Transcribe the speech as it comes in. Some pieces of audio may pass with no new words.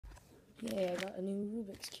Yay, I got a new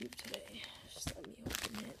Rubik's Cube today. Just let me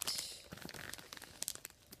open it.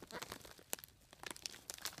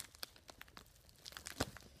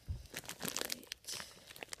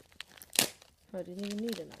 Right. I didn't even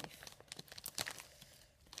need a knife.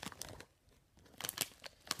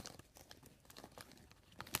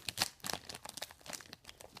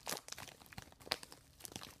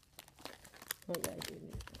 Oh yeah, I do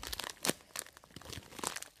need it.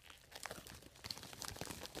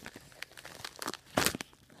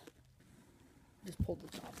 Just pulled the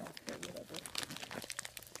top off, but whatever.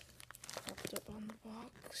 Popped up on the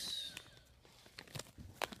box.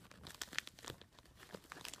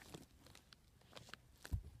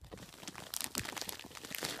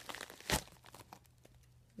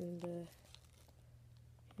 And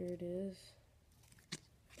here it is.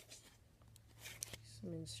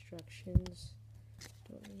 Some instructions.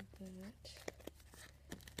 Don't need that.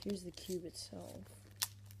 Here's the cube itself.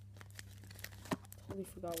 Totally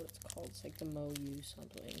forgot what it's called. It's like the Moyu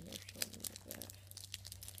something or something like that.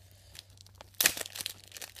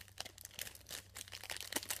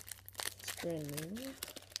 It's brand new.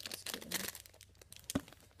 That's good.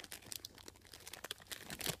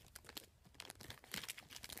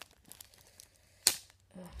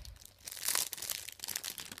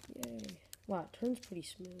 Yay. Wow, it turns pretty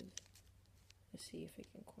smooth. Let's see if it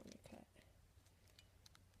can corner cut.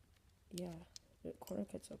 Yeah, the corner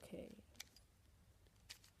cut's okay.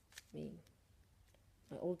 I mean,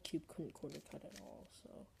 my old cube couldn't corner cut at all, so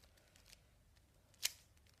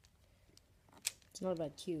it's not a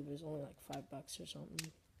bad cube. It was only like $5 or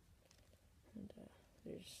something. And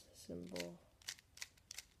there's the symbol.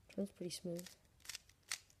 Turns pretty smooth.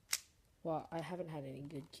 Well, I haven't had any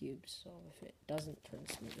good cubes, so if it doesn't turn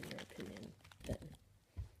smooth in your opinion, then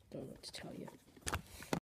I don't know what to tell you.